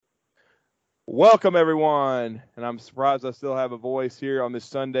Welcome, everyone, and I'm surprised I still have a voice here on this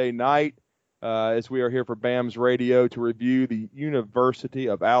Sunday night as we are here for BAMS Radio to review the University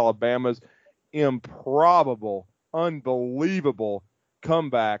of Alabama's improbable, unbelievable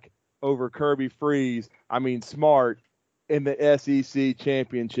comeback over Kirby Smart in the SEC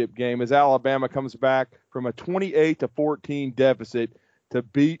championship game as Alabama comes back from a 28-14 deficit to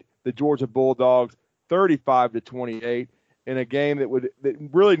beat the Georgia Bulldogs 35-28. In a game that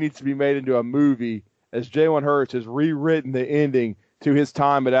really needs to be made into a movie, as Jalen Hurts has rewritten the ending to his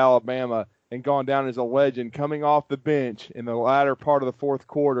time at Alabama and gone down as a legend, coming off the bench in the latter part of the fourth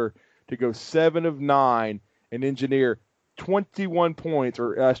quarter to go 7 of 9 and engineer 21 points,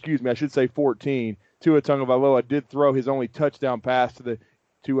 or I should say 14. Tua Tagovailoa did throw his only touchdown pass to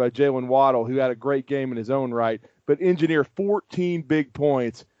Jalen Waddle, who had a great game in his own right, but engineer 14 big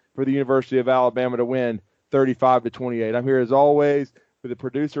points for the University of Alabama to win 35-28. I'm here as always with the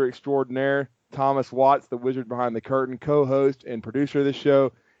producer extraordinaire, Thomas Watts, the wizard behind the curtain, co-host and producer of this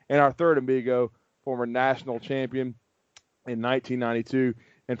show, and our third amigo, former national champion in 1992,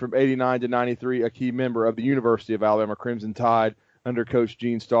 and from 89 to 93, a key member of the University of Alabama Crimson Tide under Coach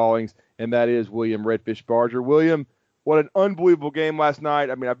Gene Stallings, and that is William Redfish Barger. William, what an unbelievable game last night.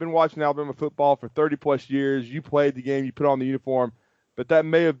 I mean, I've been watching Alabama football for 30-plus years. You played the game. You put on the uniform. But that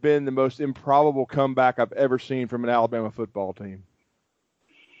may have been the most improbable comeback I've ever seen from an Alabama football team.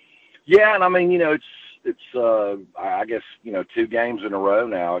 Yeah, and I mean, it's I guess, 2 games in a row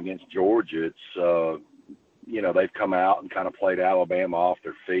now against Georgia. It's, they've come out and kind of played Alabama off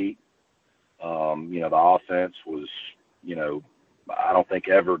their feet. The offense was, I don't think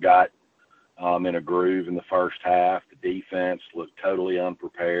ever got in a groove in the first half. The defense looked totally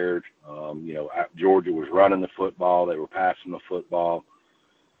unprepared. Georgia was running the football. They were passing the football.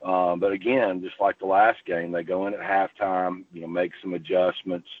 But again, just like the last game, they go in at halftime, make some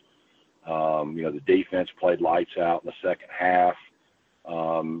adjustments. The defense played lights out in the second half.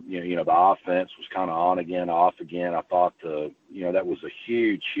 The offense was kind of on again, off again. I thought that was a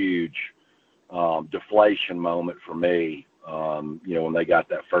huge deflation moment for me. When they got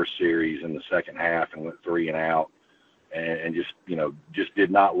that first series in the second half and went 3 and out and just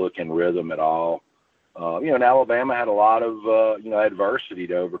did not look in rhythm at all. And Alabama had a lot of, adversity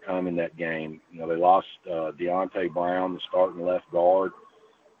to overcome in that game. They lost Deontay Brown, the starting left guard.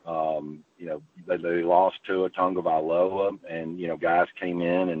 They lost Tua Tagovailoa, and, guys came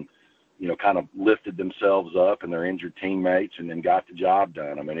in and, kind of lifted themselves up and their injured teammates and then got the job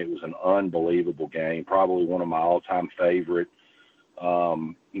done. I mean, it was an unbelievable game, probably one of my all-time favorite,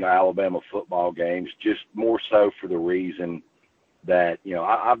 Alabama football games, just more so for the reason that,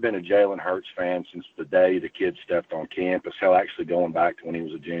 I've been a Jalen Hurts fan since the day the kid stepped on campus, actually going back to when he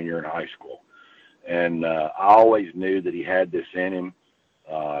was a junior in high school. And I always knew that he had this in him.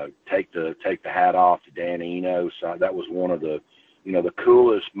 Take the hat off to Dan Enos. That was one of the, the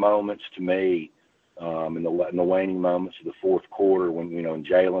coolest moments to me in the waning moments of the fourth quarter when, when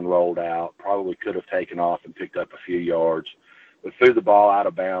Jalen rolled out, probably could have taken off and picked up a few yards, but threw the ball out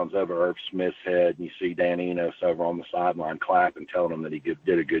of bounds over Irv Smith's head, and you see Dan Enos over on the sideline clapping, telling him that he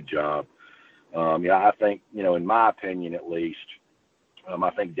did a good job. I think, in my opinion at least, I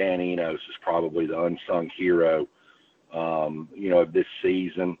think Dan Enos is probably the unsung hero, of this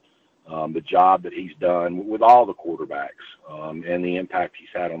season. The job that he's done with all the quarterbacks and the impact he's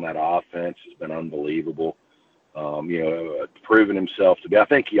had on that offense has been unbelievable. Proving himself to be, I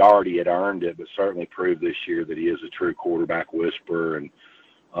think he already had earned it, but certainly proved this year that he is a true quarterback whisperer. And,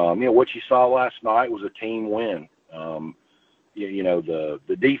 what you saw last night was a team win.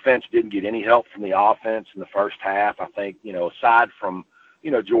 The defense didn't get any help from the offense in the first half. I think, aside from,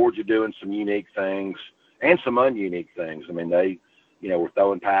 Georgia doing some unique things and some ununique things. I mean, they, were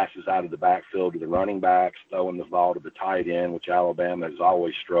throwing passes out of the backfield to the running backs, throwing the ball to the tight end, which Alabama has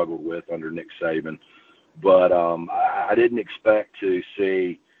always struggled with under Nick Saban. But I didn't expect to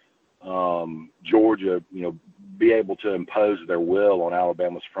see Georgia, be able to impose their will on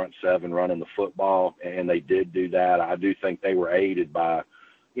Alabama's front seven running the football, and they did do that. I do think they were aided by,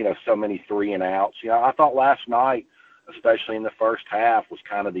 so many 3 and outs. I thought last night, especially in the first half, was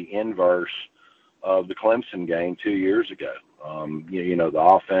kind of the inverse of the Clemson game 2 years ago. The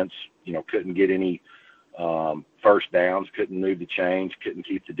offense, couldn't get any first downs, couldn't move the chains, couldn't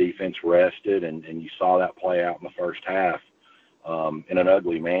keep the defense rested, and you saw that play out in the first half in an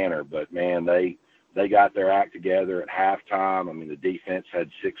ugly manner. But, man, they got their act together at halftime. I mean, the defense had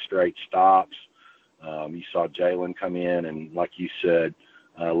 6 straight stops. You saw Jalen come in and, like you said,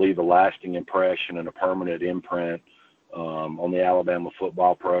 leave a lasting impression and a permanent imprint on the Alabama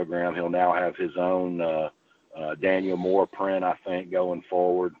football program. He'll now have his own Daniel Moore print, I think, going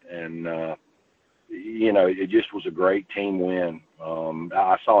forward. And, it just was a great team win.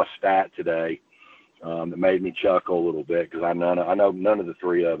 I saw a stat today that made me chuckle a little bit because I know none of the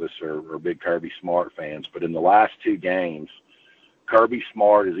three of us are big Kirby Smart fans, but in the last two games, Kirby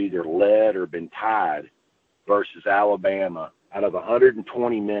Smart has either led or been tied versus Alabama. Out of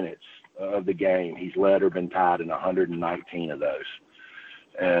 120 minutes of the game, he's led or been tied in 119 of those.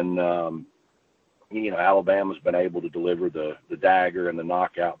 And, Alabama's been able to deliver the dagger and the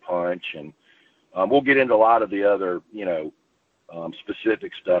knockout punch. And we'll get into a lot of the other,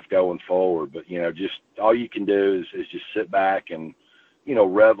 specific stuff going forward. But, just all you can do is just sit back and,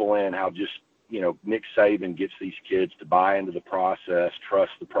 revel in how just, Nick Saban gets these kids to buy into the process,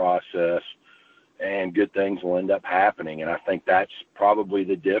 trust the process, and good things will end up happening. And I think that's probably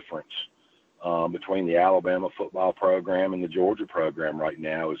the difference between the Alabama football program and the Georgia program right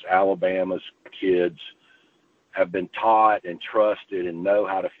now is Alabama's kids have been taught and trusted and know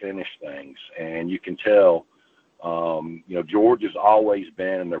how to finish things. And you can tell, Georgia's always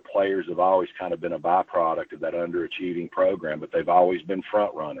been, and their players have always kind of been a byproduct of that underachieving program, but they've always been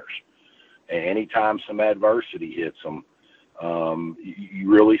front runners. And anytime some adversity hits them, you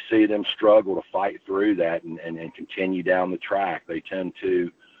really see them struggle to fight through that and continue down the track. They tend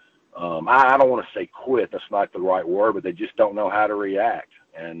to, I don't want to say quit, that's not the right word, but they just don't know how to react.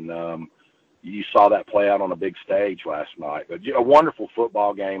 And you saw that play out on a big stage last night. But a wonderful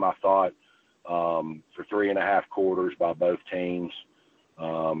football game, I thought, for 3.5 quarters by both teams.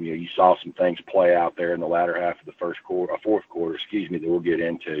 You saw some things play out there in the latter half of the fourth quarter, that we'll get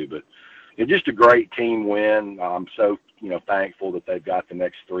into. But just a great team win. I'm so, thankful that they've got the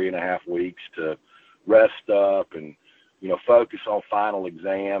next 3.5 weeks to rest up and, focus on final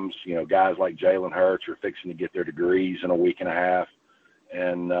exams. Guys like Jalen Hurts are fixing to get their degrees in a week and a half.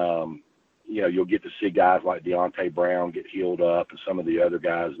 And, you'll get to see guys like Deontay Brown get healed up and some of the other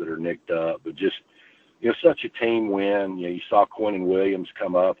guys that are nicked up. But just, such a team win. You saw Quentin Williams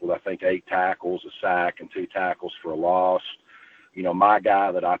come up with, I think, 8 tackles, a sack, and 2 tackles for a loss. My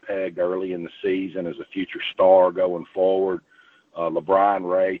guy that I pegged early in the season as a future star going forward, LeBron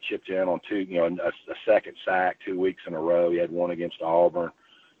Ray chipped in on 2, a second sack 2 weeks in a row. He had one against Auburn.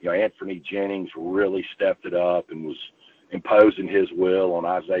 Anthony Jennings really stepped it up and was imposing his will on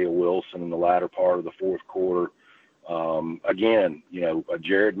Isaiah Wilson in the latter part of the fourth quarter. Again,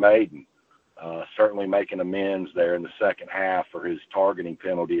 Jared Maiden certainly making amends there in the second half for his targeting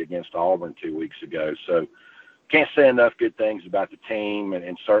penalty against Auburn 2 weeks ago. So can't say enough good things about the team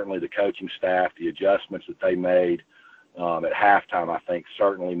and certainly the coaching staff. The adjustments that they made at halftime, I think,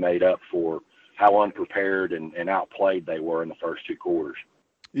 certainly made up for how unprepared and outplayed they were in the first 2 quarters.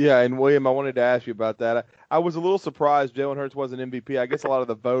 Yeah, and William, I wanted to ask you about that. I was a little surprised Jalen Hurts wasn't MVP. I guess a lot of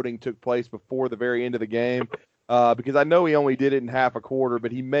the voting took place before the very end of the game because I know he only did it in half a quarter,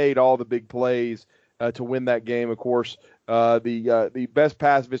 but he made all the big plays to win that game. Of course, the best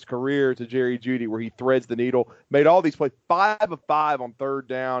pass of his career to Jerry Jeudy where he threads the needle, made all these plays, 5 of 5 on third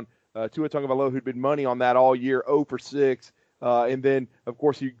down. Tua Tagovailoa, who'd been money on that all year, 0 for 6. And then, of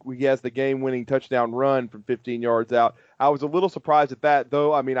course, he has the game-winning touchdown run from 15 yards out. I was a little surprised at that,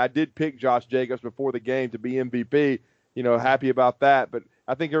 though. I mean, I did pick Josh Jacobs before the game to be MVP, happy about that. But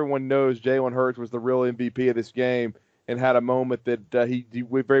I think everyone knows Jalen Hurts was the real MVP of this game and had a moment that he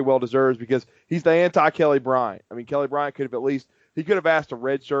very well deserves because he's the anti-Kelly Bryant. I mean, Kelly Bryant could have asked a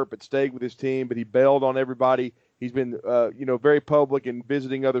red shirt but stayed with his team, but he bailed on everybody. He's been, very public in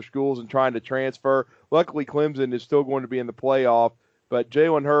visiting other schools and trying to transfer. Luckily, Clemson is still going to be in the playoff. But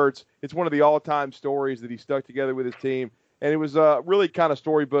Jalen Hurts, it's one of the all-time stories that he stuck together with his team. And it was really kind of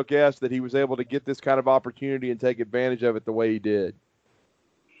storybook-esque that he was able to get this kind of opportunity and take advantage of it the way he did.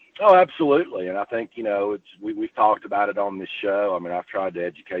 Oh, absolutely. And I think, we've talked about it on this show. I mean, I've tried to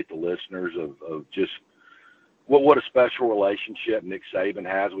educate the listeners of just what a special relationship Nick Saban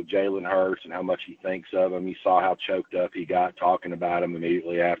has with Jalen Hurts and how much he thinks of him. You saw how choked up he got talking about him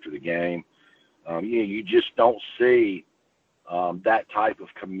immediately after the game. You just don't see that type of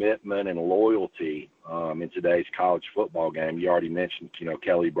commitment and loyalty in today's college football game. You already mentioned,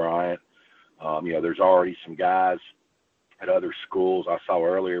 Kelly Bryant. There's already some guys at other schools I saw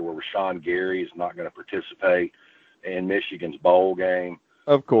earlier where Rashawn Gary is not going to participate in Michigan's bowl game.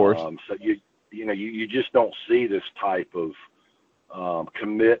 Of course. So you just don't see this type of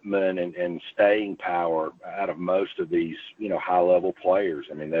commitment and staying power out of most of these, high-level players.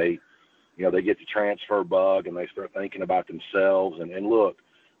 I mean, they get the transfer bug and they start thinking about themselves. And look,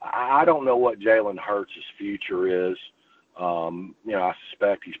 I don't know what Jalen Hurts' future is. I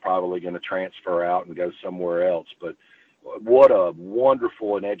suspect he's probably going to transfer out and go somewhere else. But what a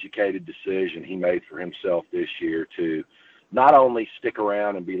wonderful and educated decision he made for himself this year to not only stick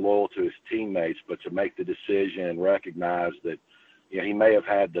around and be loyal to his teammates, but to make the decision and recognize that, he may have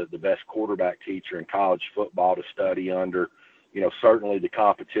had the best quarterback teacher in college football to study under. Certainly the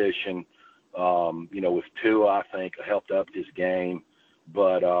competition, with Tua, I think, helped up his game.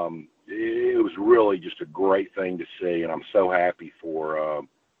 But it was really just a great thing to see, and I'm so happy for,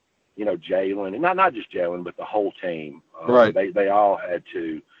 Jalen, and not just Jalen, but the whole team. Right. They all had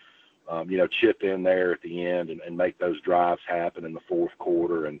to, chip in there at the end and make those drives happen in the fourth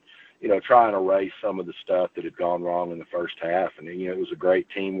quarter and, try and erase some of the stuff that had gone wrong in the first half. And, it was a great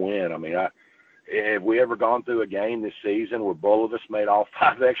team win. I mean, have we ever gone through a game this season where Bulldogs made all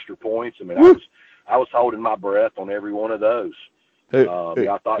 5 extra points? I mean, I was holding my breath on every one of those. I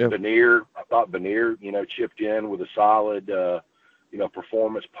thought Beneer, chipped in with a solid,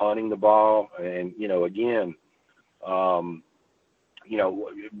 performance punting the ball. And, again,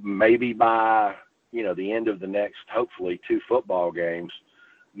 maybe by, the end of the next, hopefully, 2 football games,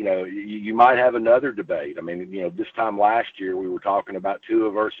 you might have another debate. I mean, this time last year we were talking about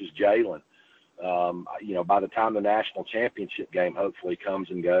Tua versus Jalen. By the time the national championship game hopefully comes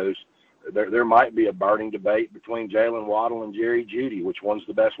and goes, there might be a burning debate between Jalen Waddle and Jerry Jeudy, which one's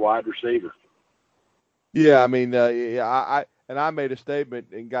the best wide receiver. Yeah, I mean, I made a statement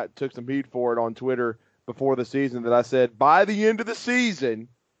and took some heat for it on Twitter before the season that I said by the end of the season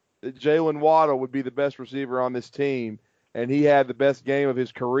that Jalen Waddle would be the best receiver on this team, and he had the best game of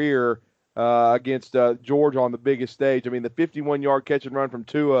his career against Georgia on the biggest stage. I mean, the 51-yard catch and run from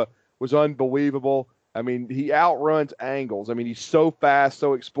Tua was unbelievable. I mean, he outruns angles. I mean, he's so fast,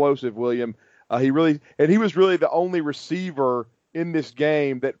 so explosive, William. He was really the only receiver in this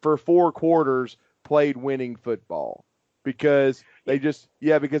game that for 4 quarters played winning football because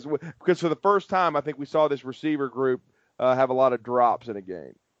because for the first time I think we saw this receiver group have a lot of drops in a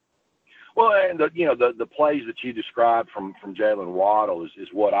game. Well, and the plays that you described from Jalen Waddle is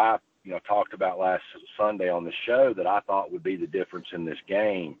what I talked about last Sunday on the show that I thought would be the difference in this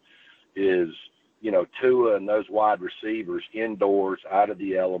game is Tua and those wide receivers indoors out of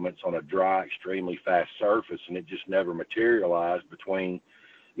the elements on a dry, extremely fast surface, and it just never materialized between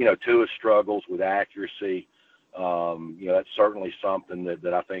Tua's struggles with accuracy. That's certainly something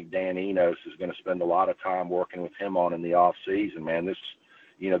that I think Dan Enos is going to spend a lot of time working with him on in the off season, man. This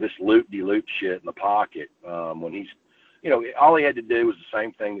loop-de-loop shit in the pocket, when he's, all he had to do was the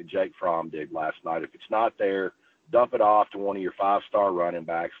same thing that Jake Fromm did last night. If it's not there, dump it off to one of your 5-star running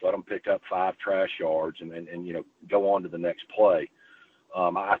backs, let them pick up 5 trash yards and go on to the next play.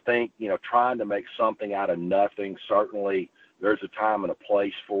 I think, trying to make something out of nothing, certainly there's a time and a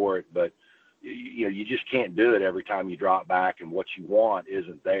place for it, but you just can't do it every time you drop back and what you want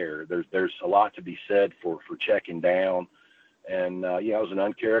isn't there. There's a lot to be said for checking down. And, it was an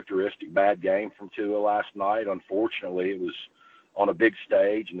uncharacteristic bad game from Tua last night. Unfortunately, it was on a big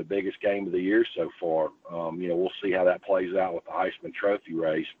stage and the biggest game of the year so far. We'll see how that plays out with the Heisman Trophy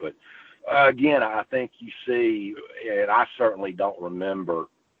race. But, again, I think you see, and I certainly don't remember,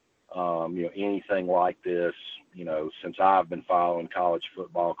 anything like this, since I've been following college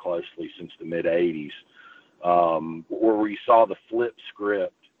football closely since the mid-'80s, where you saw the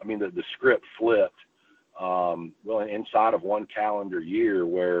the script flipped, inside of one calendar year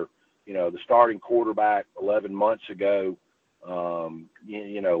where, the starting quarterback 11 months ago,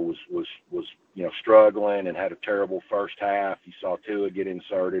 was struggling and had a terrible first half. You saw Tua get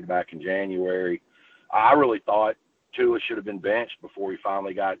inserted back in January. I really thought Tua should have been benched before he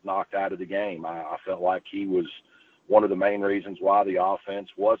finally got knocked out of the game. I felt like he was one of the main reasons why the offense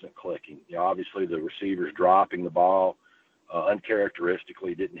wasn't clicking. Obviously the receivers dropping the ball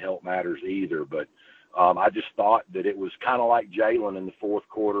uncharacteristically didn't help matters either, but I just thought that it was kind of like Jalen in the fourth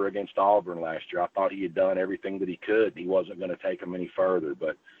quarter against Auburn last year. I thought he had done everything that he could. He wasn't going to take them any further.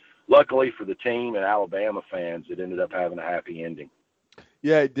 But luckily for the team and Alabama fans, it ended up having a happy ending.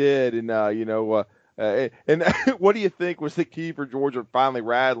 Yeah, it did. And, and what do you think was the key for Georgia finally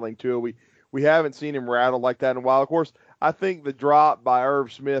rattling Tua? We haven't seen him rattle like that in a while. Of course, I think the drop by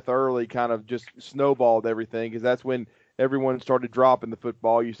Irv Smith early kind of just snowballed everything because that's when everyone started dropping the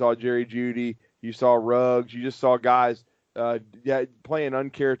football. You saw Jerry Jeudy. You saw Ruggs. You just saw guys playing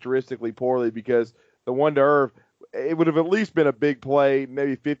uncharacteristically poorly because the one to Irv, it would have at least been a big play,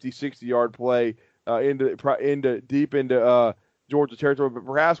 maybe 50, 60-yard play deep into Georgia territory, but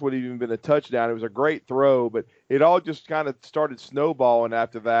perhaps would have even been a touchdown. It was a great throw, but it all just kind of started snowballing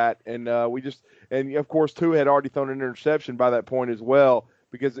after that. And and of course, Tua had already thrown an interception by that point as well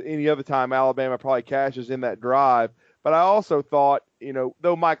because any other time Alabama probably cashes in that drive. But I also thought,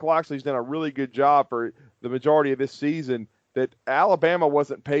 though Mike Loxley's done a really good job for the majority of this season, that Alabama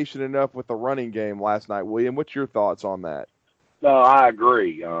wasn't patient enough with the running game last night. William, what's your thoughts on that? No, I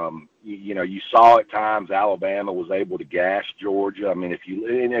agree. You saw at times Alabama was able to gash Georgia. I mean,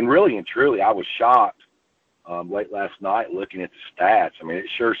 and really and truly, I was shocked late last night looking at the stats. I mean, it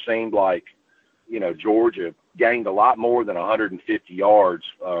sure seemed like, Georgia gained a lot more than 150 yards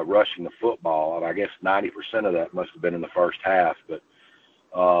rushing the football, and I guess 90% of that must have been in the first half. But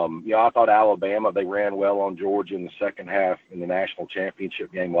I thought Alabama, they ran well on Georgia in the second half in the national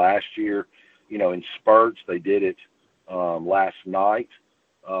championship game last year. In spurts, they did it last night.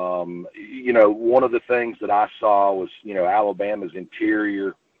 One of the things that I saw was, Alabama's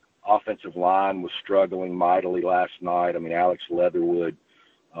interior offensive line was struggling mightily last night. I mean, Alex Leatherwood,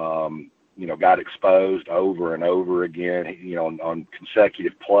 got exposed over and over again, on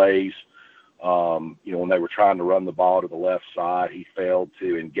consecutive plays. When they were trying to run the ball to the left side, he failed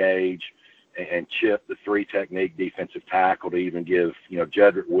to engage and chip the three technique defensive tackle to even give,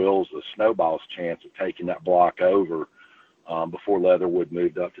 Jedrick Wills a snowball's chance of taking that block over before Leatherwood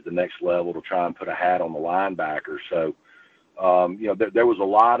moved up to the next level to try and put a hat on the linebacker. So, there was a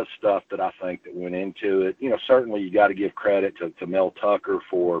lot of stuff that I think that went into it. Certainly you got to give credit to Mel Tucker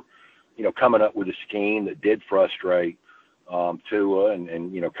for, coming up with a scheme that did frustrate Tua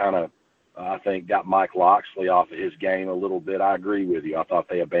and kind of, I think, got Mike Loxley off of his game a little bit. I agree with you. I thought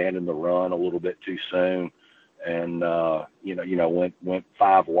they abandoned the run a little bit too soon and, went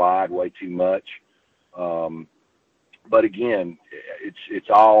five wide way too much. But again, it's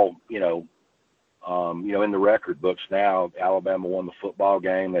all, in the record books now. Alabama won the football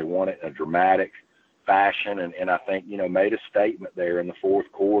game. They won it in a dramatic fashion. And I think, made a statement there in the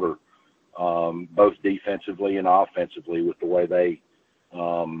fourth quarter, both defensively and offensively with the way they,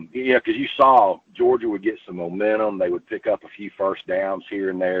 because you saw Georgia would get some momentum. They would pick up a few first downs here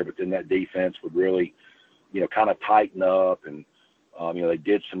and there, but then that defense would really, kind of tighten up. And, they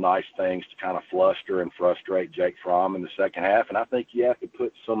did some nice things to kind of fluster and frustrate Jake Fromm in the second half. And I think you have to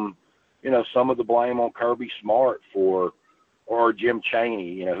put some of the blame on Kirby Smart or Jim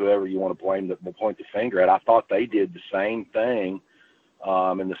Chaney, whoever you want to blame, point the finger at. I thought they did the same thing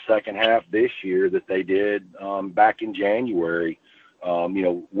in the second half this year that they did back in January.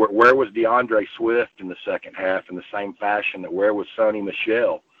 Where was DeAndre Swift in the second half in the same fashion that where was Sonny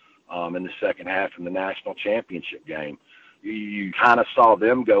Michel in the second half in the national championship game? You kind of saw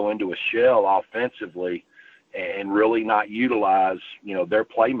them go into a shell offensively and really not utilize, their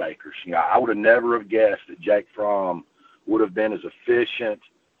playmakers. I would have never have guessed that Jake Fromm would have been as efficient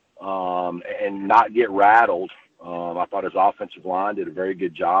and not get rattled. I thought his offensive line did a very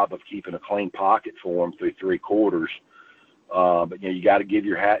good job of keeping a clean pocket for him through three quarters. But you got to give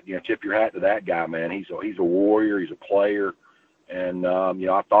your hat, tip your hat to that guy, man. He's a warrior. He's a player. And,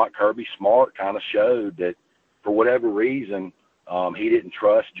 I thought Kirby Smart kind of showed that for whatever reason, he didn't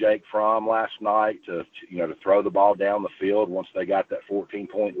trust Jake Fromm last night to throw the ball down the field once they got that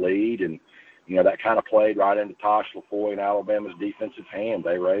 14-point lead. And, that kind of played right into Tosh LaFoy and Alabama's defensive hand.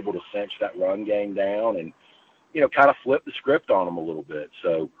 They were able to cinch that run game down and, kind of flip the script on them a little bit.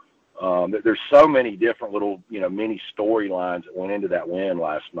 So there's so many different little, mini storylines that went into that win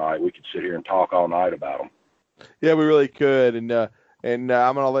last night. We could sit here and talk all night about them. Yeah, we really could. And I'm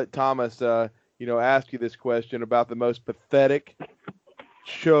going to let Thomas, ask you this question about the most pathetic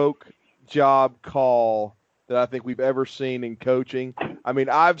choke job call that I think we've ever seen in coaching. I mean,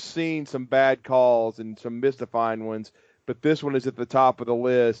 I've seen some bad calls and some mystifying ones, but this one is at the top of the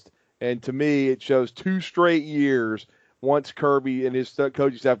list. And to me, it shows 2 straight years. Once Kirby and his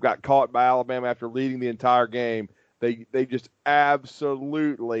coaching staff got caught by Alabama after leading the entire game, they just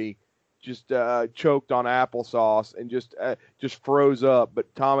absolutely choked on applesauce and just froze up.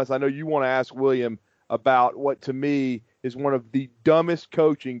 But Thomas, I know you want to ask William about what to me is one of the dumbest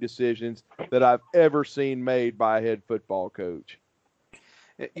coaching decisions that I've ever seen made by a head football coach.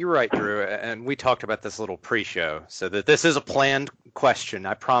 You're right, Drew, and we talked about this a little pre-show, so that this is a planned question,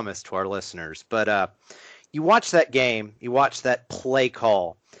 I promise, to our listeners. But you watch that game, you watch that play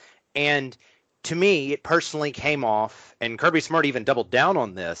call, and to me, it personally came off, and Kirby Smart even doubled down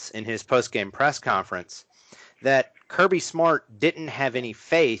on this in his post-game press conference, that Kirby Smart didn't have any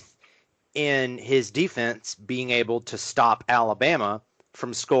faith in his defense being able to stop Alabama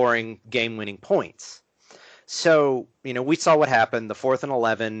from scoring game-winning points. So, we saw what happened, the 4th and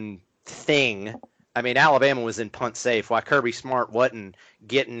 11 thing. I mean, Alabama was in punt safe. Why Kirby Smart wasn't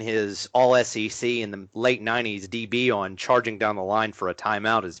getting his all-SEC in the late 90s DB on charging down the line for a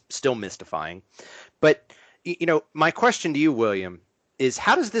timeout is still mystifying. But, my question to you, William, is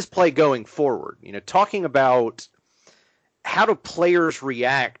how does this play going forward? Talking about how do players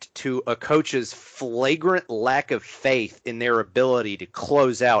react to a coach's flagrant lack of faith in their ability to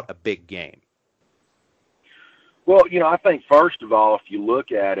close out a big game? Well, I think first of all, if you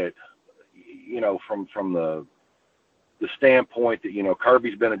look at it, from the standpoint that,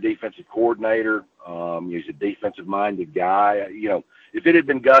 Kirby's been a defensive coordinator, he's a defensive-minded guy. If it had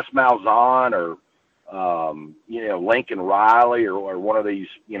been Gus Malzahn or, Lincoln Riley or one of these,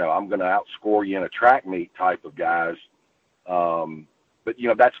 I'm going to outscore you in a track meet type of guys. But,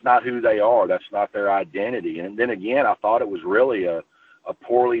 that's not who they are. That's not their identity. And then again, I thought it was really a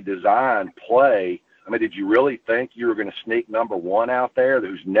poorly designed play. I mean, did you really think you were going to sneak number one out there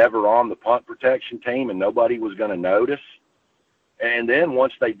who's never on the punt protection team and nobody was going to notice? And then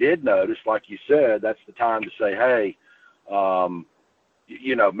once they did notice, like you said, that's the time to say, hey,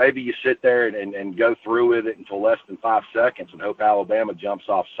 maybe you sit there and go through with it until less than 5 seconds and hope Alabama jumps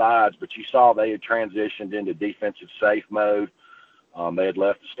off sides. But you saw they had transitioned into defensive safe mode. They had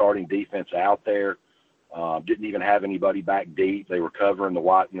left the starting defense out there. Didn't even have anybody back deep. They were covering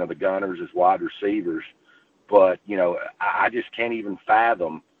the gunners as wide receivers. But, I just can't even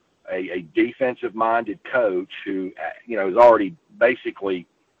fathom a defensive-minded coach who, has already basically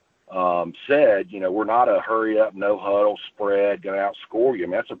said, we're not a hurry-up, no-huddle spread, going to outscore you. I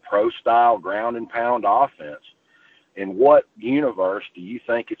mean, that's a pro-style ground-and-pound offense. In what universe do you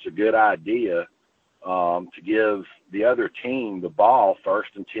think it's a good idea to give the other team the ball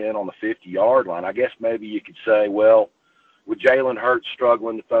 1st and 10 on the 50-yard line? I guess maybe you could say, well, with Jalen Hurts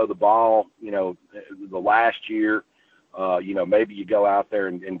struggling to throw the ball, the last year, maybe you go out there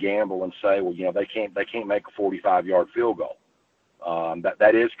and gamble and say, well, they can't make a 45-yard field goal.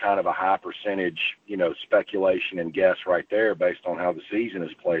 That is kind of a high percentage, speculation and guess right there based on how the season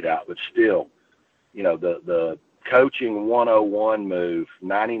has played out. But still, the coaching 101 move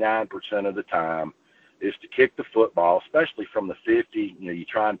 99% of the time is to kick the football, especially from the 50. You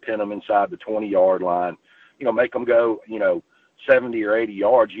try and pin them inside the 20-yard line, make them go, 70 or 80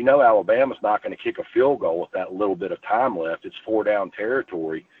 yards. Alabama's not going to kick a field goal with that little bit of time left. It's 4-down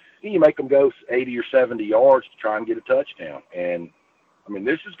territory. You make them go 80 or 70 yards to try and get a touchdown. And, I mean,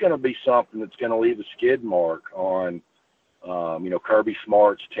 this is going to be something that's going to leave a skid mark on, Kirby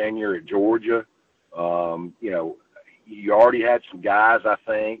Smart's tenure at Georgia. You already had some guys, I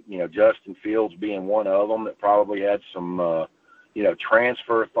think, Justin Fields being one of them, that probably had some,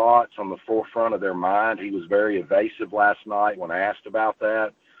 transfer thoughts on the forefront of their mind. He was very evasive last night when asked about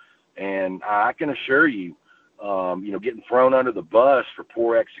that. And I can assure you, getting thrown under the bus for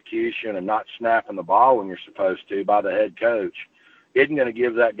poor execution and not snapping the ball when you're supposed to by the head coach isn't going to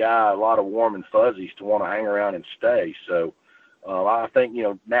give that guy a lot of warm and fuzzies to want to hang around and stay. So I think,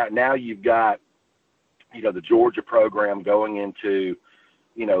 now you've got, the Georgia program going into,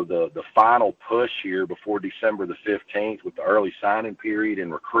 the final push here before December the 15th with the early signing period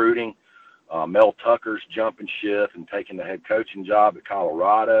and recruiting. Mel Tucker's jumping ship and taking the head coaching job at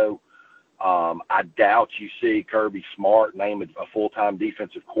Colorado. I doubt you see Kirby Smart name a full-time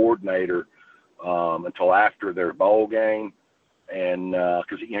defensive coordinator until after their bowl game. And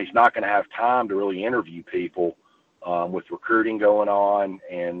because he's not going to have time to really interview people with recruiting going on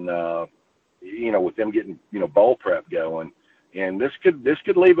and, with them getting, bowl prep going. And this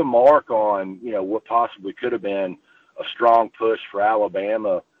could leave a mark on, what possibly could have been a strong push for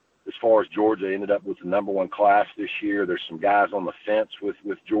Alabama as far as Georgia ended up with the number one class this year. There's some guys on the fence with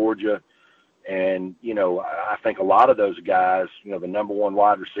Georgia. And, I think a lot of those guys, the number one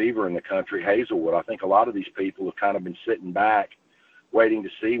wide receiver in the country, Hazelwood, I think a lot of these people have kind of been sitting back waiting to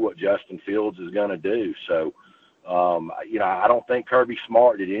see what Justin Fields is going to do. So, I don't think Kirby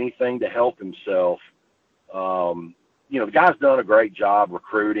Smart did anything to help himself. The guy's done a great job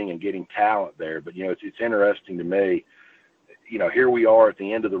recruiting and getting talent there, but, it's interesting to me, here we are at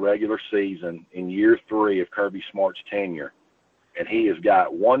the end of the regular season in year 3 of Kirby Smart's tenure, and he has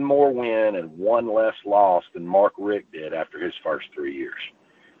got one more win and one less loss than Mark Richt did after his first 3 years.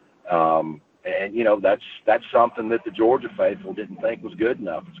 And, that's something that the Georgia faithful didn't think was good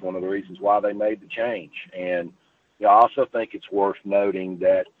enough. It's one of the reasons why they made the change. And I also think it's worth noting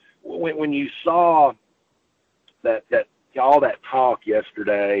that when you saw that all that talk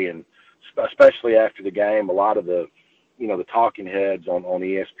yesterday, and especially after the game, a lot of the talking heads on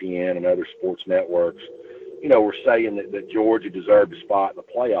ESPN and other sports networks, were saying that Georgia deserved a spot in the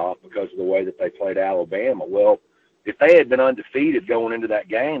playoff because of the way that they played Alabama. Well, if they had been undefeated going into that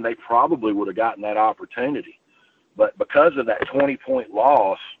game, they probably would have gotten that opportunity. But because of that 20-point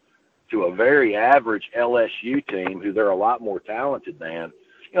loss to a very average LSU team, who they're a lot more talented than,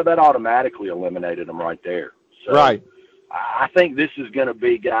 that automatically eliminated them right there. So right. I think this is going to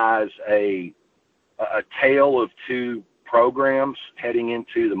be, guys, a tale of two programs heading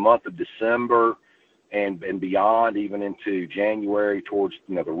into the month of December and beyond, even into January towards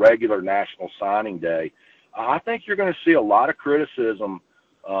the regular National Signing Day. I think you're going to see a lot of criticism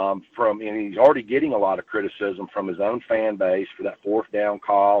and he's already getting a lot of criticism from his own fan base for that fourth down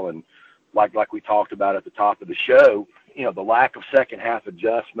call. And like we talked about at the top of the show, the lack of second half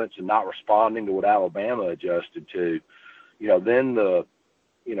adjustments and not responding to what Alabama adjusted to, then the,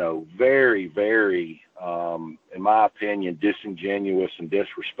 very, very, in my opinion, disingenuous and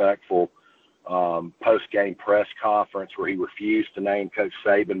disrespectful post-game press conference where he refused to name Coach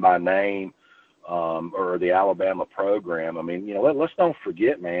Saban by name or the Alabama program. I mean, let's don't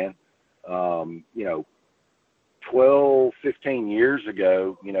forget, man, 12, 15 years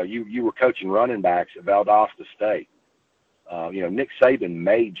ago, you were coaching running backs at Valdosta State. Nick Saban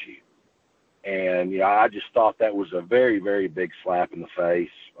made you. And, I just thought that was a very, very big slap in the face,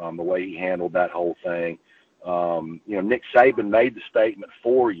 the way he handled that whole thing. Nick Saban made the statement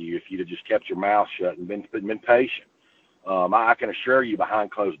for you if you'd have just kept your mouth shut and been patient. I can assure you behind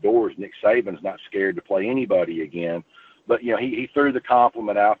closed doors, Nick Saban's not scared to play anybody again. But, he threw the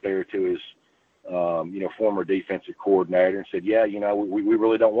compliment out there to his, former defensive coordinator and said, yeah, we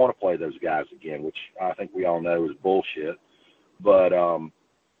really don't want to play those guys again, which I think we all know is bullshit. But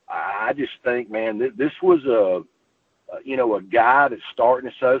I just think, man, this was a guy that's starting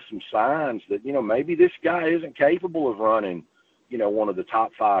to show some signs that, maybe this guy isn't capable of running, one of the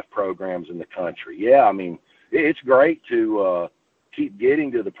top 5 programs in the country. Yeah, I mean, it's great to keep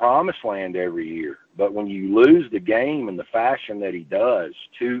getting to the promised land every year. But when you lose the game in the fashion that he does,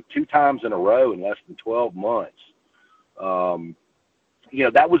 two times in a row in less than 12 months,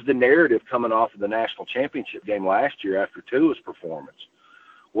 that was the narrative coming off of the national championship game last year after Tua's performance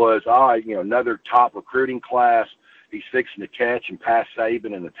was, another top recruiting class. He's fixing to catch and pass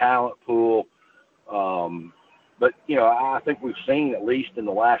Saban in the talent pool. But, I think we've seen, at least in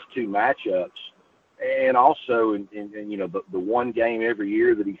the last 2 matchups, and also in the one game every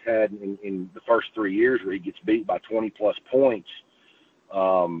year that he's had in the first 3 years where he gets beat by 20-plus points,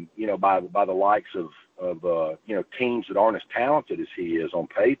 by the likes of teams that aren't as talented as he is on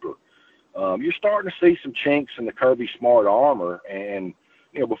paper. You're starting to see some chinks in the Kirby Smart armor. And,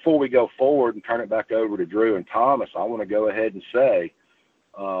 before we go forward and turn it back over to Drew and Thomas, I want to go ahead and say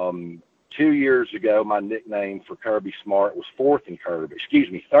 2 years ago, my nickname for Kirby Smart was third and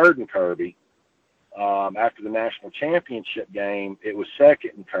Kirby. After the national championship game, it was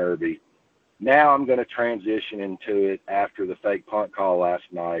second and Kirby. Now I'm going to transition into it after the fake punt call last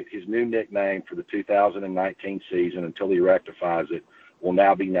night. His new nickname for the 2019 season, until he rectifies it, will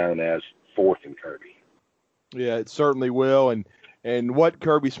now be known as fourth and Kirby. Yeah, it certainly will. And what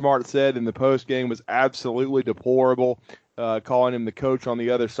Kirby Smart said in the postgame was absolutely deplorable, calling him the coach on the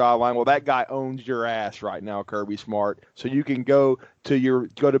other sideline. Well, that guy owns your ass right now, Kirby Smart. So you can go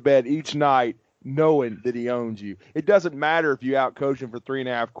to bed each night knowing that he owns you. It doesn't matter if you outcoach him for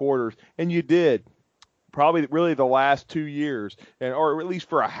 3.5 quarters, and you did. Probably really the last 2 years, or at least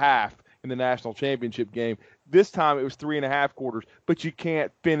for a half in the national championship game. This time it was 3.5 quarters, but you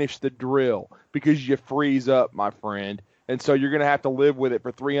can't finish the drill because you freeze up, my friend. And so you're going to have to live with it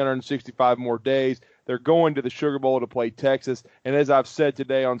for 365 more days. They're going to the Sugar Bowl to play Texas. And as I've said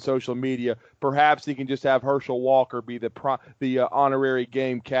today on social media, perhaps he can just have Herschel Walker be the honorary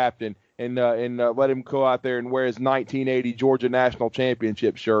game captain and let him go out there and wear his 1980 Georgia National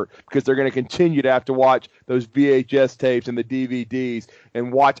Championship shirt, because they're going to continue to have to watch those VHS tapes and the DVDs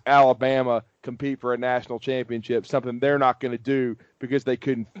and watch Alabama compete for a national championship, something they're not going to do because they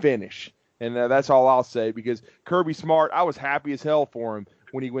couldn't finish. And that's all I'll say, because Kirby Smart, I was happy as hell for him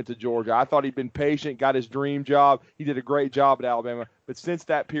when he went to Georgia. I thought he'd been patient, got his dream job. He did a great job at Alabama. But since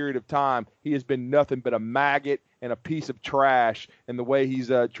that period of time, he has been nothing but a maggot and a piece of trash in the way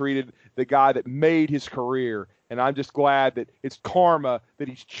he's treated the guy that made his career. And I'm just glad that it's karma that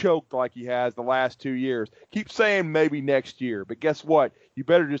he's choked like he has the last 2 years. Keep saying maybe next year, but guess what? You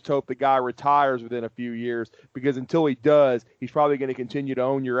better just hope the guy retires within a few years, because until he does, he's probably going to continue to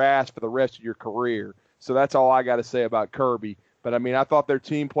own your ass for the rest of your career. So that's all I got to say about Kirby. But, I mean, I thought their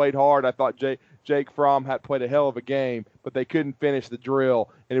team played hard. I thought Jake Fromm had played a hell of a game, but they couldn't finish the drill,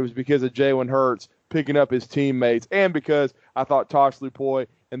 and it was because of Jalen Hurts picking up his teammates, and because I thought Tosh Lupoy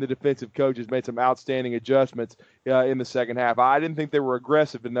and the defensive coaches made some outstanding adjustments in the second half. I didn't think they were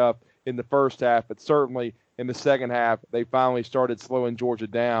aggressive enough in the first half, but certainly in the second half they finally started slowing Georgia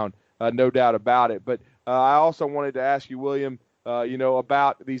down, no doubt about it. But I also wanted to ask you, William,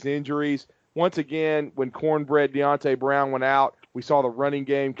 about these injuries. Once again, when Cornbread Deontay Brown went out, we saw the running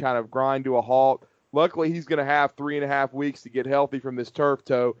game kind of grind to a halt. Luckily, he's going to have 3.5 weeks to get healthy from this turf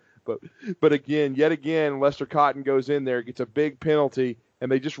toe. But yet again, Lester Cotton goes in there, gets a big penalty,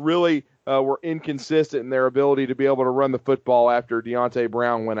 and they just really were inconsistent in their ability to be able to run the football after Deontay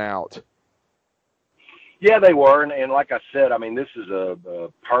Brown went out. Yeah, they were, and like I said, I mean, this is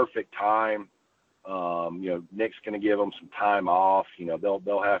a perfect time. Nick's going to give them some time off.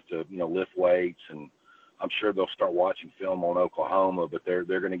 They'll have to lift weights, and I'm sure they'll start watching film on Oklahoma. But they're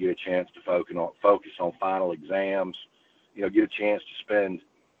going to get a chance to focus on final exams. Get a chance to spend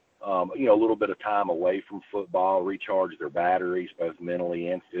a little bit of time away from football, recharge their batteries both mentally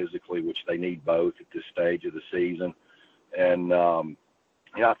and physically, which they need both at this stage of the season. And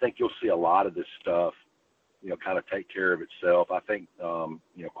I think you'll see a lot of this stuff kind of take care of itself. I think,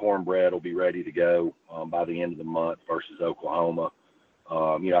 Cornbread will be ready to go by the end of the month versus Oklahoma.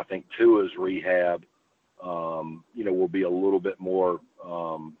 I think Tua's rehab, will be a little bit more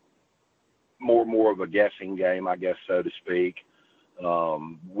of a guessing game, I guess, so to speak.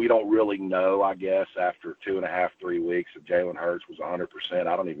 We don't really know, I guess, after 2.5, 3 weeks if Jalen Hurts was 100%.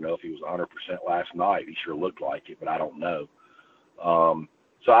 I don't even know if he was 100% last night. He sure looked like it, but I don't know.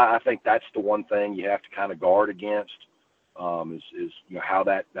 So I think that's the one thing you have to kind of guard against is how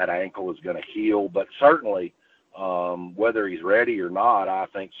that ankle is going to heal. But certainly, whether he's ready or not, I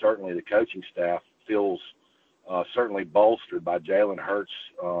think certainly the coaching staff feels certainly bolstered by Jalen Hurts'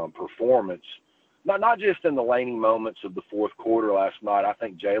 performance. Not just in the waning moments of the fourth quarter last night. I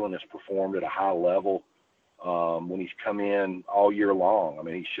think Jalen has performed at a high level when he's come in all year long. I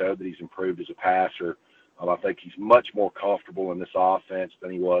mean, he showed that he's improved as a passer. I think he's much more comfortable in this offense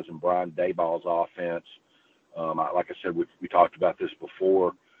than he was in Brian Daboll's offense. Like I said, we talked about this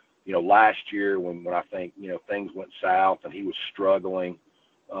before. Last year when I think, things went south and he was struggling,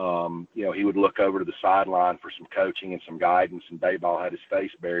 he would look over to the sideline for some coaching and some guidance, and Daboll had his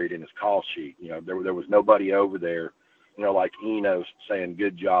face buried in his call sheet. There was nobody over there, like Eno saying,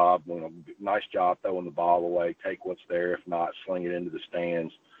 good job, nice job throwing the ball away, take what's there, if not, sling it into the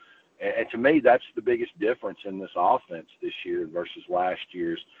stands. And to me, that's the biggest difference in this offense this year versus last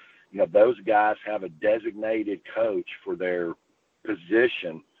year's. Those guys have a designated coach for their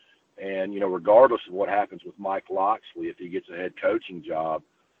position. And, regardless of what happens with Mike Loxley, if he gets a head coaching job,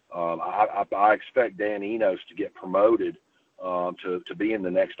 I expect Dan Enos to get promoted to being the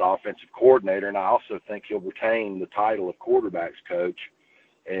next offensive coordinator. And I also think he'll retain the title of quarterbacks coach.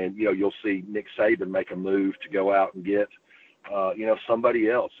 And, you'll see Nick Saban make a move to go out and get somebody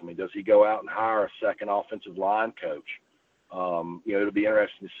else. I mean, does he go out and hire a second offensive line coach? It'll be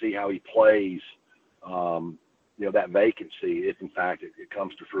interesting to see how he plays, that vacancy, if in fact it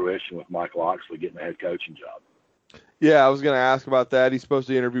comes to fruition with Mike Loxley getting a head coaching job. Yeah, I was going to ask about that. He's supposed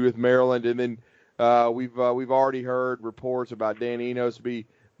to interview with Maryland, and then we've already heard reports about Dan Enos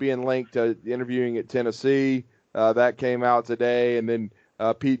being linked to interviewing at Tennessee. That came out today, and then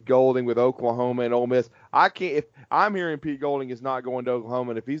Pete Golding with Oklahoma and Ole Miss. If I'm hearing Pete Golding is not going to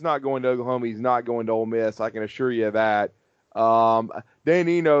Oklahoma, and if he's not going to Oklahoma, he's not going to Ole Miss. I can assure you of that. Dan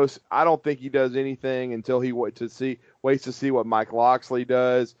Enos, I don't think he does anything until he waits to see what Mike Loxley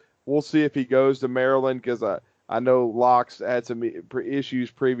does. We'll see if he goes to Maryland, because I know Lox had some issues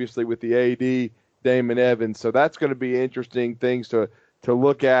previously with the AD, Damon Evans. So that's going to be interesting things to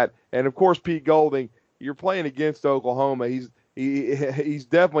look at. And of course, Pete Golding, you're playing against Oklahoma. He's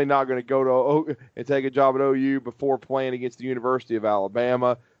definitely not going to go to and take a job at OU before playing against the University of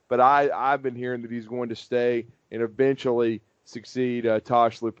Alabama. But I've been hearing that he's going to stay and eventually succeed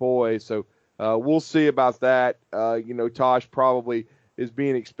Tosh Lupoy. So we'll see about that. Tosh probably is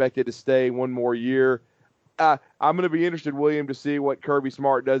being expected to stay one more year. I'm going to be interested, William, to see what Kirby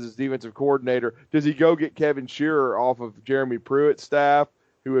Smart does as defensive coordinator. Does he go get Kevin Shearer off of Jeremy Pruitt's staff,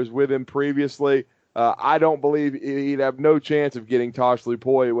 who was with him previously? I don't believe he'd have no chance of getting Tosh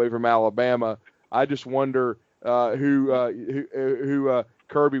Lupoy away from Alabama. I just wonder who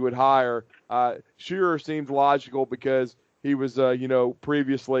Kirby would hire. Shearer seems logical because he was,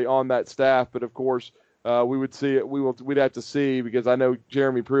 previously on that staff. But of course, we'd have to see, because I know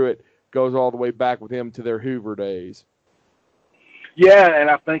Jeremy Pruitt goes all the way back with him to their Hoover days. Yeah, and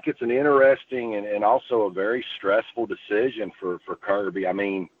I think it's an interesting and also a very stressful decision for Kirby. I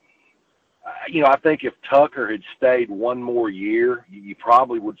mean, I think if Tucker had stayed one more year, you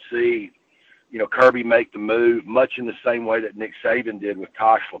probably would see, Kirby make the move much in the same way that Nick Saban did with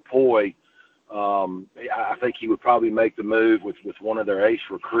Tosh Lupoy. I think he would probably make the move with one of their ace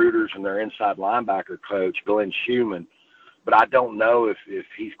recruiters and their inside linebacker coach, Glenn Schumann. But I don't know if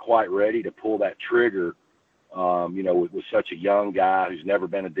he's quite ready to pull that trigger, with such a young guy who's never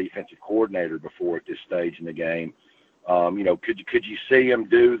been a defensive coordinator before at this stage in the game. Could you see him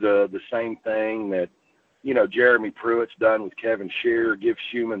do the same thing that, Jeremy Pruitt's done with Kevin Shearer, give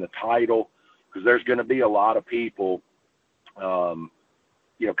Schumann the title? Because there's going to be a lot of people,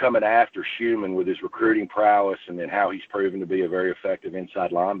 coming after Schumann with his recruiting prowess and then how he's proven to be a very effective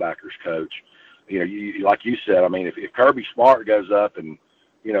inside linebackers coach. like you said, I mean, if Kirby Smart goes up and,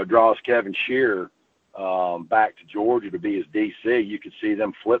 draws Kevin Shearer back to Georgia to be his DC, you could see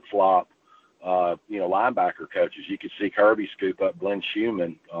them flip-flop, linebacker coaches. You could see Kirby scoop up Glenn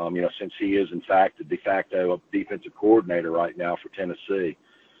Schumann, since he is, in fact, the de facto defensive coordinator right now for Tennessee.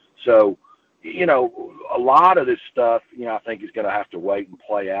 So, a lot of this stuff, I think is going to have to wait and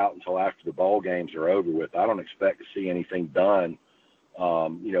play out until after the bowl games are over with. I don't expect to see anything done,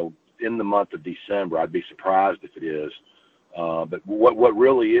 in the month of December. I'd be surprised if it is. But what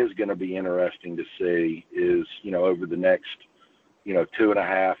really is going to be interesting to see is, over the next,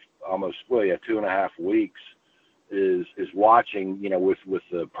 2.5 weeks is watching, with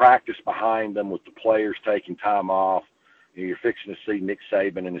the practice behind them, with the players taking time off. You're fixing to see Nick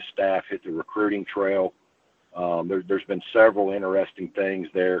Saban and his staff hit the recruiting trail. There's been several interesting things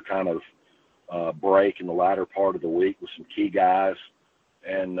there kind of break in the latter part of the week with some key guys.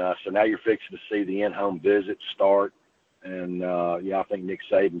 And so now you're fixing to see the in-home visits start. And, I think Nick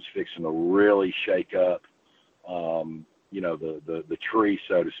Saban's fixing to really shake up, the tree,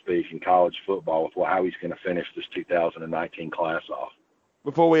 so to speak, in college football with how he's going to finish this 2019 class off.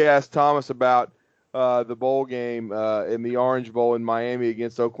 Before we ask Thomas about the bowl game in the Orange Bowl in Miami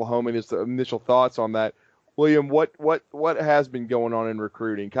against Oklahoma and his initial thoughts on that, William, what has been going on in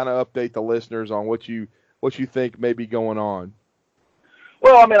recruiting? Kind of update the listeners on what you think may be going on.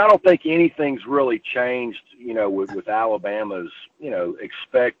 Well, I mean, I don't think anything's really changed, with Alabama's,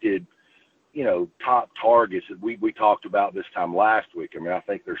 expected, top targets that we talked about this time last week. I mean, I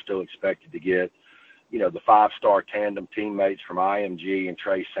think they're still expected to get, the 5-star tandem teammates from IMG and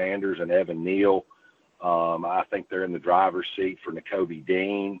Trey Sanders and Evan Neal. I think they're in the driver's seat for Nakobe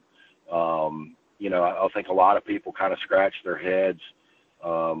Dean. I think a lot of people kind of scratched their heads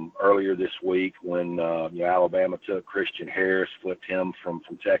earlier this week when Alabama took Christian Harris, flipped him from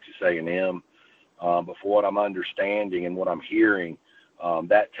Texas A&M. But for what I'm understanding and what I'm hearing,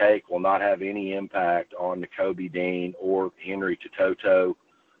 that take will not have any impact on Nakobe Dean or Henry Tototo,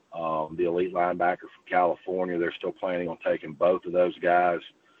 the elite linebacker from California. They're still planning on taking both of those guys.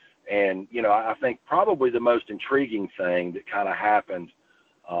 And, I think probably the most intriguing thing that kind of happened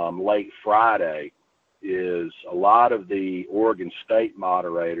late Friday is a lot of the Oregon State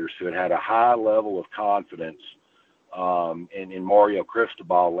moderators who had a high level of confidence in Mario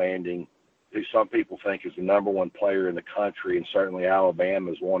Cristobal landing, who some people think is the number one player in the country, and certainly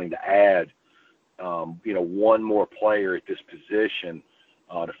Alabama is wanting to add, one more player at this position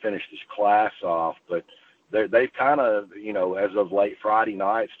to finish this class off. But they've kind of, as of late Friday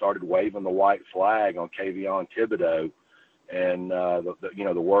night, started waving the white flag on Kayvon Thibodeau. And,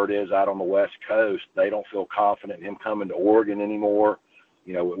 the word is out on the West Coast, they don't feel confident in him coming to Oregon anymore.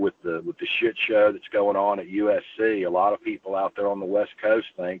 With the shit show that's going on at USC, a lot of people out there on the West Coast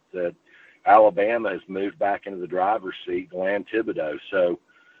think that Alabama has moved back into the driver's seat to land Thibodeau. So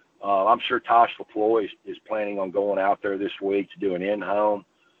I'm sure Tosh LaPloy is planning on going out there this week to do an in-home.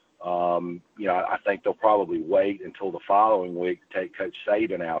 I think they'll probably wait until the following week to take Coach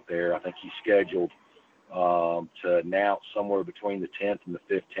Saban out there. I think he's scheduled to announce somewhere between the 10th and the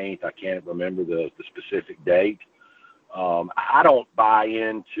 15th. I can't remember the specific date. I don't buy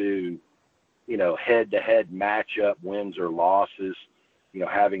into, head-to-head matchup wins or losses,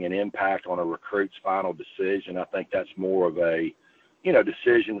 having an impact on a recruit's final decision. I think that's more of a,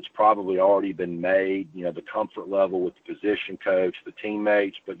 decision that's probably already been made, the comfort level with the position coach, the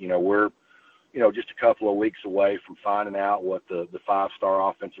teammates. But, we're, just a couple of weeks away from finding out what the 5-star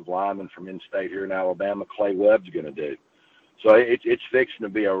offensive lineman from in-state here in Alabama, Clay Webb's going to do. So it's fixing to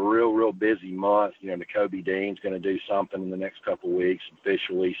be a real busy month. Nakobe Dean's going to do something in the next couple of weeks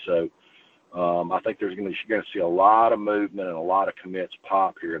officially. So I think you're going to see a lot of movement and a lot of commits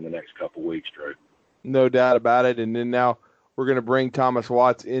pop here in the next couple of weeks, Drew. No doubt about it. And then now we're going to bring Thomas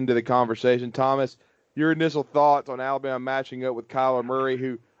Watts into the conversation. Thomas, your initial thoughts on Alabama matching up with Kyler Murray,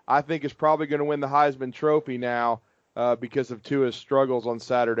 who I think is probably going to win the Heisman Trophy now because of Tua's struggles on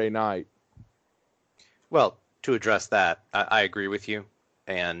Saturday night. Well, to address that, I agree with you.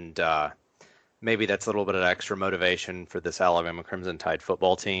 And maybe that's a little bit of extra motivation for this Alabama Crimson Tide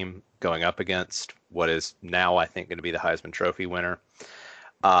football team going up against what is now, I think, going to be the Heisman Trophy winner.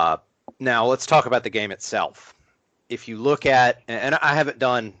 Now, let's talk about the game itself. If you look at, and I haven't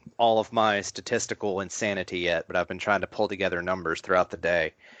done all of my statistical insanity yet, but I've been trying to pull together numbers throughout the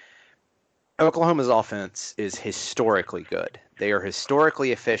day. Oklahoma's offense is historically good. They are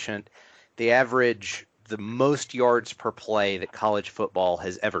historically efficient. They average the most yards per play that college football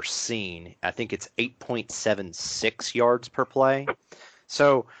has ever seen. I think it's 8.76 yards per play.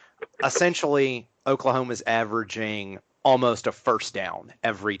 So essentially, Oklahoma's averaging almost a first down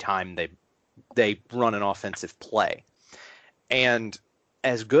every time they they run an offensive play. And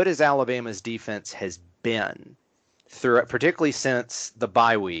as good as Alabama's defense has been, particularly since the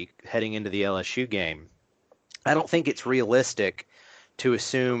bye week heading into the LSU game, I don't think it's realistic to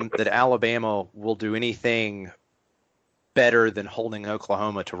assume that Alabama will do anything better than holding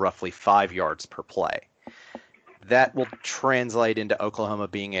Oklahoma to roughly 5 yards per play. That will translate into Oklahoma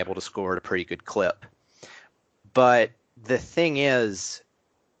being able to score at a pretty good clip. But the thing is,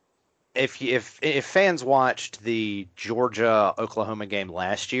 if fans watched the Georgia-Oklahoma game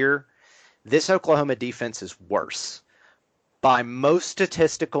last year, this Oklahoma defense is worse. By most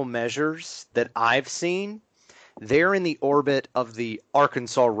statistical measures that I've seen, they're in the orbit of the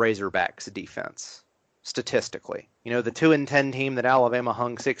Arkansas Razorbacks defense, statistically. You know, the 2-10 team that Alabama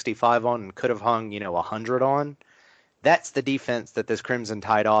hung 65 on and could have hung, 100 on. That's the defense that this Crimson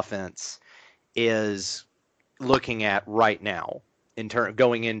Tide offense is looking at right now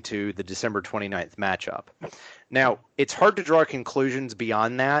going into the December 29th matchup. Now, it's hard to draw conclusions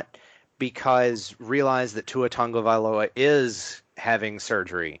beyond that because realize that Tua Tagovailoa is having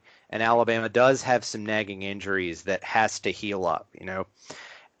surgery and Alabama does have some nagging injuries that has to heal up.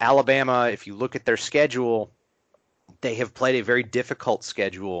 Alabama, if you look at their schedule, they have played a very difficult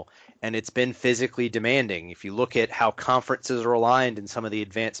schedule, and it's been physically demanding. If you look at how conferences are aligned in some of the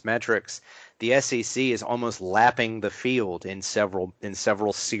advanced metrics, the SEC is almost lapping the field in several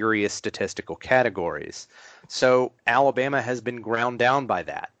serious statistical categories. So Alabama has been ground down by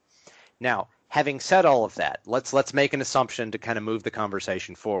that. Now, having said all of that, let's make an assumption to kind of move the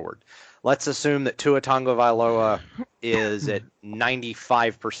conversation forward. Let's assume that Tua Tagovailoa is at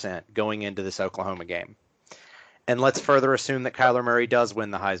 95% going into this Oklahoma game. And let's further assume that Kyler Murray does win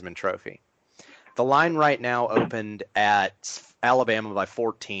the Heisman Trophy. The line right now opened at Alabama by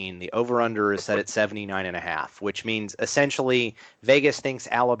 14. The over-under is set at 79.5, which means essentially Vegas thinks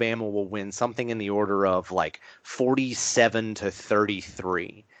Alabama will win something in the order of like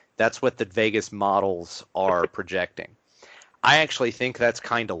 47-33. That's what the Vegas models are projecting. I actually think that's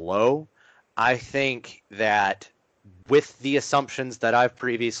kind of low. I think that with the assumptions that I've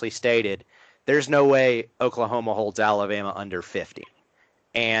previously stated, there's no way Oklahoma holds Alabama under 50.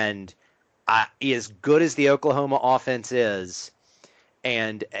 And as good as the Oklahoma offense is,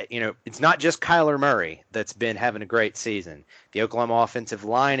 and it's not just Kyler Murray that's been having a great season. The Oklahoma offensive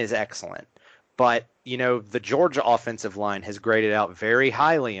line is excellent. But, the Georgia offensive line has graded out very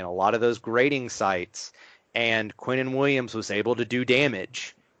highly in a lot of those grading sites, and Quinnen Williams was able to do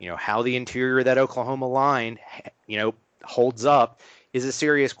damage. How the interior of that Oklahoma line, holds up is a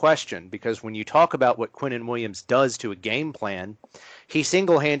serious question, because when you talk about what Quinnen Williams does to a game plan, he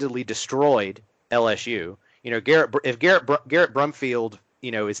single-handedly destroyed LSU. If Garrett Brumfield,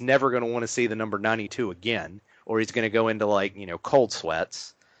 is never going to want to see the number 92 again, or he's going to go into cold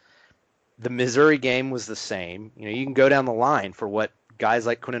sweats. The Missouri game was the same. You can go down the line for what guys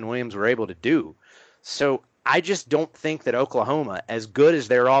like Quinnen Williams were able to do. So I just don't think that Oklahoma, as good as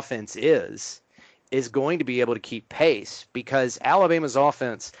their offense is going to be able to keep pace, because Alabama's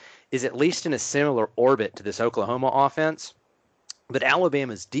offense is at least in a similar orbit to this Oklahoma offense. But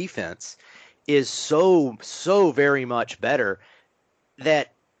Alabama's defense is so very much better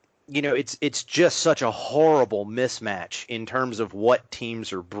that it's just such a horrible mismatch in terms of what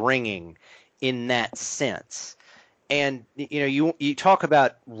teams are bringing in that sense. And you talk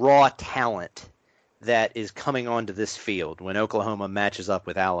about raw talent that is coming onto this field when Oklahoma matches up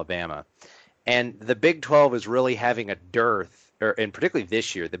with Alabama. And the Big 12 is really having a dearth, and particularly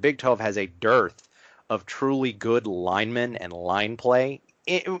this year, the Big 12 has a dearth of truly good linemen and line play,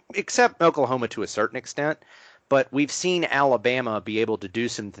 except Oklahoma to a certain extent. But we've seen Alabama be able to do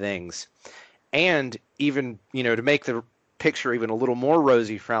some things. And even, to make the picture even a little more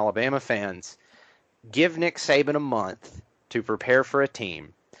rosy for Alabama fans, give Nick Saban a month to prepare for a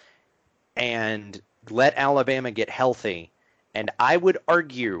team and let Alabama get healthy. And I would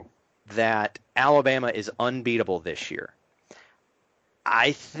argue that Alabama is unbeatable this year.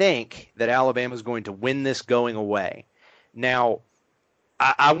 I think that Alabama is going to win this going away. Now,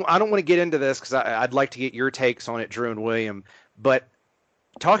 I don't want to get into this because I'd like to get your takes on it, Drew and William. But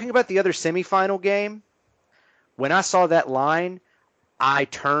talking about the other semifinal game, when I saw that line, I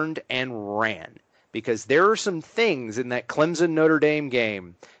turned and ran, because there are some things in that Clemson-Notre Dame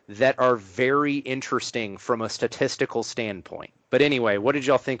game that are very interesting from a statistical standpoint. But anyway, what did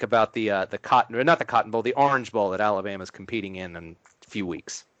y'all think about the Orange Bowl that Alabama's competing in a few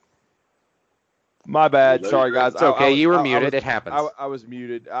weeks? My bad. Sorry, guys. It's okay. You were muted. It happens. I was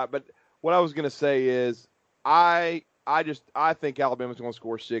muted. But what I was going to say is I think Alabama's going to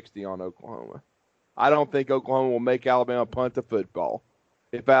score 60 on Oklahoma. I don't think Oklahoma will make Alabama punt the football.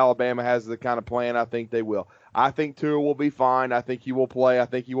 if Alabama has the kind of plan I think they will. I think Tua will be fine. I think he will play. I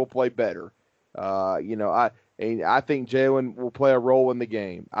think he will play better. I think Jalen will play a role in the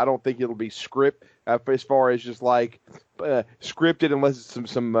game. I don't think it'll be as far as just like scripted, unless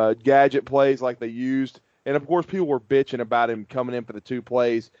it's some gadget plays like they used. And of course, people were bitching about him coming in for the 2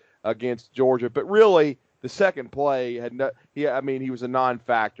 plays against Georgia, but really the second play he was a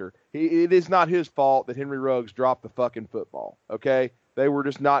non-factor. It is not his fault that Henry Ruggs dropped the fucking football. Okay, they were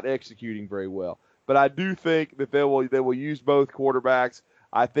just not executing very well. But I do think that they will use both quarterbacks.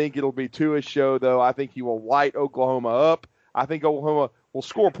 I think it'll be Tua's show, though. I think he will light Oklahoma up. I think Oklahoma will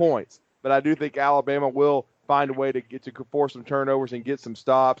score points, but I do think Alabama will find a way to force some turnovers and get some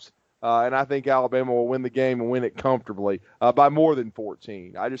stops. And I think Alabama will win the game and win it comfortably by more than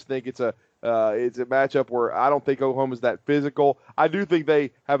 14. I just think it's a matchup where I don't think Oklahoma's that physical. I do think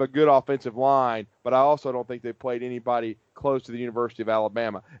they have a good offensive line, but I also don't think they've played anybody close to the University of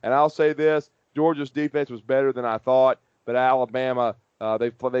Alabama. And I'll say this, Georgia's defense was better than I thought, but Alabama, they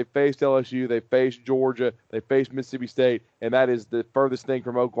faced LSU, they faced Georgia, they faced Mississippi State, and that is the furthest thing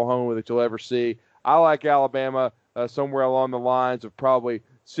from Oklahoma that you'll ever see. I like Alabama somewhere along the lines of probably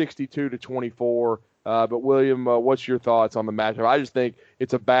 62-24. But William, what's your thoughts on the matchup? I just think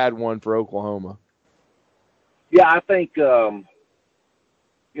it's a bad one for Oklahoma. Yeah, I think if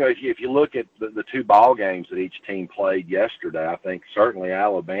you look at the 2 ball games that each team played yesterday, I think certainly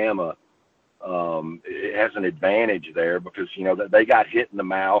Alabama it has an advantage there because they got hit in the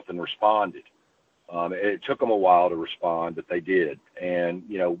mouth and responded. It took them a while to respond, but they did, and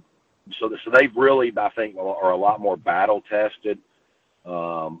so they've really, I think, are a lot more battle tested.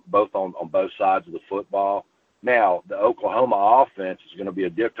 Both on both sides of the football. Now, the Oklahoma offense is going to be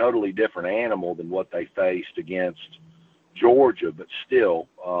a totally different animal than what they faced against Georgia, but still,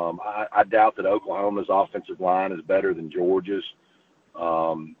 I doubt that Oklahoma's offensive line is better than Georgia's.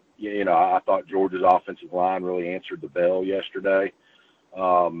 I thought Georgia's offensive line really answered the bell yesterday.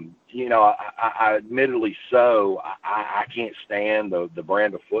 I admittedly so, I can't stand the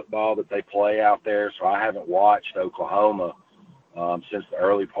brand of football that they play out there, so I haven't watched Oklahoma since the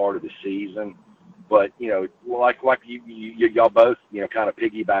early part of the season. But, like y'all both, kind of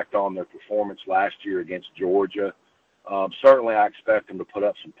piggybacked on their performance last year against Georgia. Certainly I expect them to put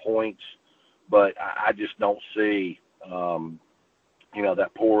up some points, but I just don't see,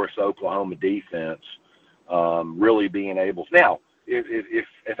 that porous Oklahoma defense really being able to. Now,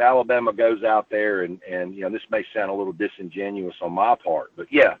 if Alabama goes out there and this may sound a little disingenuous on my part, but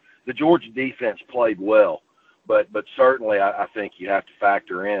yeah, the Georgia defense played well. But certainly I think you have to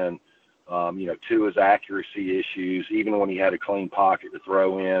factor in, Tua's accuracy issues, even when he had a clean pocket to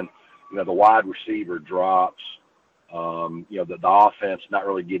throw in, the wide receiver drops, the offense not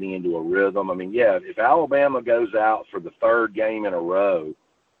really getting into a rhythm. I mean, yeah, if Alabama goes out for the 3rd game in a row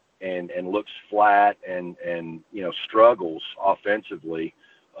and looks flat and struggles offensively,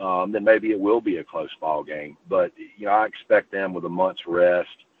 then maybe it will be a close ball game. But, I expect them with a month's rest.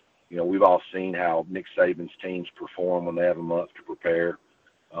 We've all seen how Nick Saban's teams perform when they have a month to prepare.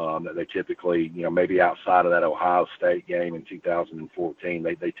 That they typically, maybe outside of that Ohio State game in 2014,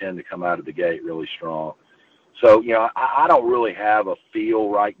 they tend to come out of the gate really strong. So, I don't really have a feel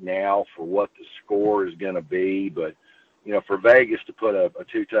right now for what the score is going to be, but, for Vegas to put a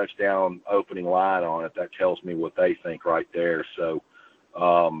 2-touchdown opening line on it, that tells me what they think right there. So,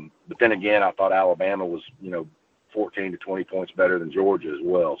 but then again, I thought Alabama was, 14 to 20 points better than Georgia as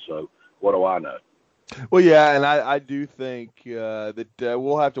well. So what do I know? Well, yeah, and I do think that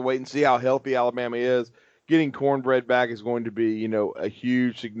we'll have to wait and see how healthy Alabama is. Getting Cornbread back is going to be, a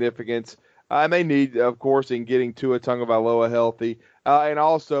huge significance. And they need, of course, in getting Tua Tagovailoa healthy. And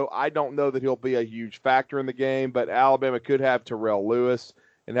also, I don't know that he'll be a huge factor in the game, but Alabama could have Terrell Lewis.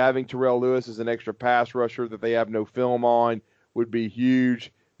 And having Terrell Lewis as an extra pass rusher that they have no film on would be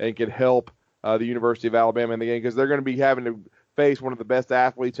huge and could help the University of Alabama in the game because they're going to be having to face one of the best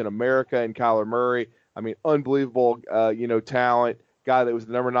athletes in America in Kyler Murray. I mean, unbelievable, talent, guy that was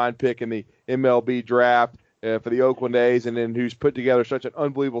the number 9 pick in the MLB draft for the Oakland A's, and then who's put together such an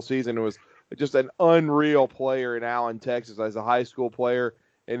unbelievable season and was just an unreal player in Allen, Texas as a high school player,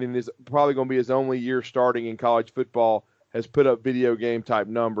 and in his probably going to be his only year starting in college football, has put up video game type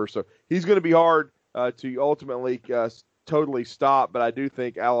numbers. So he's going to be hard to ultimately totally stop, but I do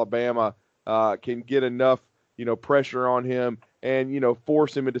think Alabama can get enough, pressure on him and,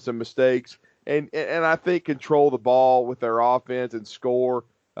 force him into some mistakes and I think control the ball with their offense and score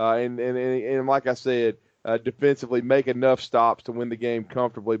and like I said, defensively make enough stops to win the game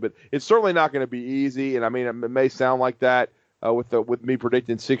comfortably. But it's certainly not going to be easy. And I mean, it may sound like that with me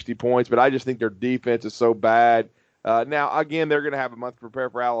predicting 60 points, but I just think their defense is so bad. Now, again, they're going to have a month to prepare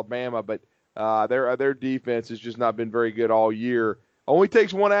for Alabama, but their defense has just not been very good all year. Only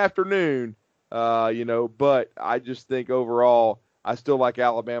takes one afternoon, but I just think overall I still like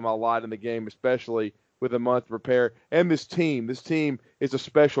Alabama a lot in the game, especially with a month to prepare. And this team is a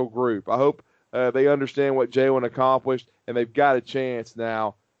special group. I hope they understand what Jalen accomplished, and they've got a chance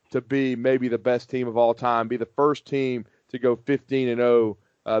now to be maybe the best team of all time, be the first team to go 15-0.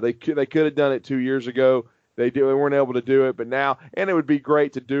 They could have done it 2 years ago. They weren't able to do it, but now, and it would be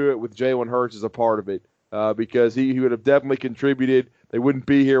great to do it with Jalen Hurts as a part of it because he would have definitely contributed. They wouldn't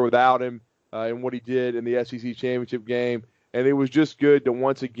be here without him and what he did in the SEC championship game. And it was just good to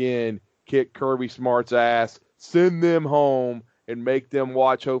once again kick Kirby Smart's ass, send them home, and make them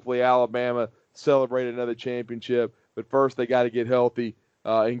watch, hopefully, Alabama celebrate another championship. But first, they got to get healthy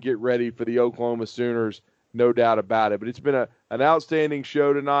and get ready for the Oklahoma Sooners, no doubt about it. But it's been an outstanding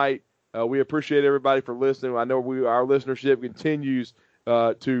show tonight. We appreciate everybody for listening. I know our listenership continues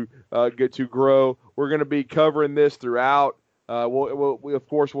to grow. We're going to be covering this throughout. Of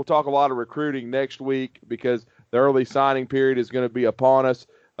course, we'll talk a lot of recruiting next week because the early signing period is going to be upon us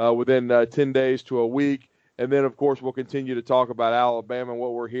within 10 days to a week. And then, of course, we'll continue to talk about Alabama and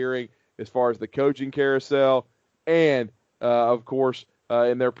what we're hearing as far as the coaching carousel and, of course,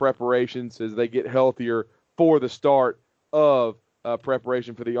 in their preparations as they get healthier for the start of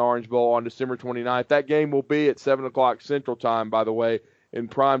preparation for the Orange Bowl on December 29th. That game will be at 7 o'clock Central Time, by the way, in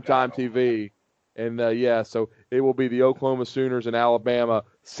primetime TV. And, so it will be the Oklahoma Sooners and Alabama,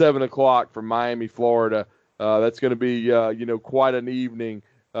 7 o'clock from Miami, Florida. That's going to be, quite an evening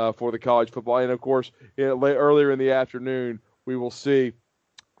for the college football. And, of course, earlier in the afternoon, we will see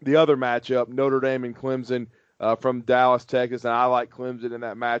the other matchup, Notre Dame and Clemson from Dallas, Texas. And I like Clemson in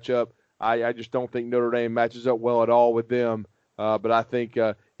that matchup. I just don't think Notre Dame matches up well at all with them. But I think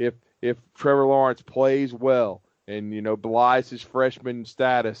if Trevor Lawrence plays well and, belies his freshman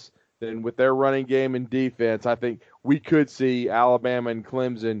status, then with their running game and defense, I think we could see Alabama and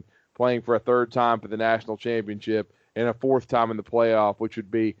Clemson playing for a third time for the national championship and a fourth time in the playoff, which would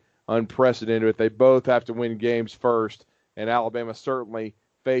be unprecedented if they both have to win games first. And Alabama certainly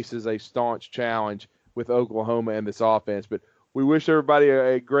faces a staunch challenge with Oklahoma and this offense. But we wish everybody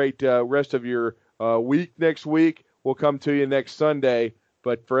a great rest of your week next week. We'll come to you next Sunday.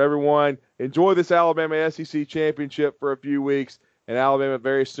 But for everyone, enjoy this Alabama SEC championship for a few weeks. And Alabama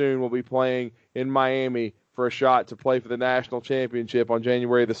very soon will be playing in Miami for a shot to play for the national championship on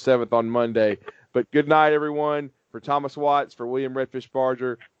January the 7th on Monday. But good night, everyone. For Thomas Watts, for William Redfish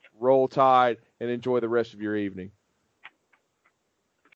Barger, roll tide and enjoy the rest of your evening.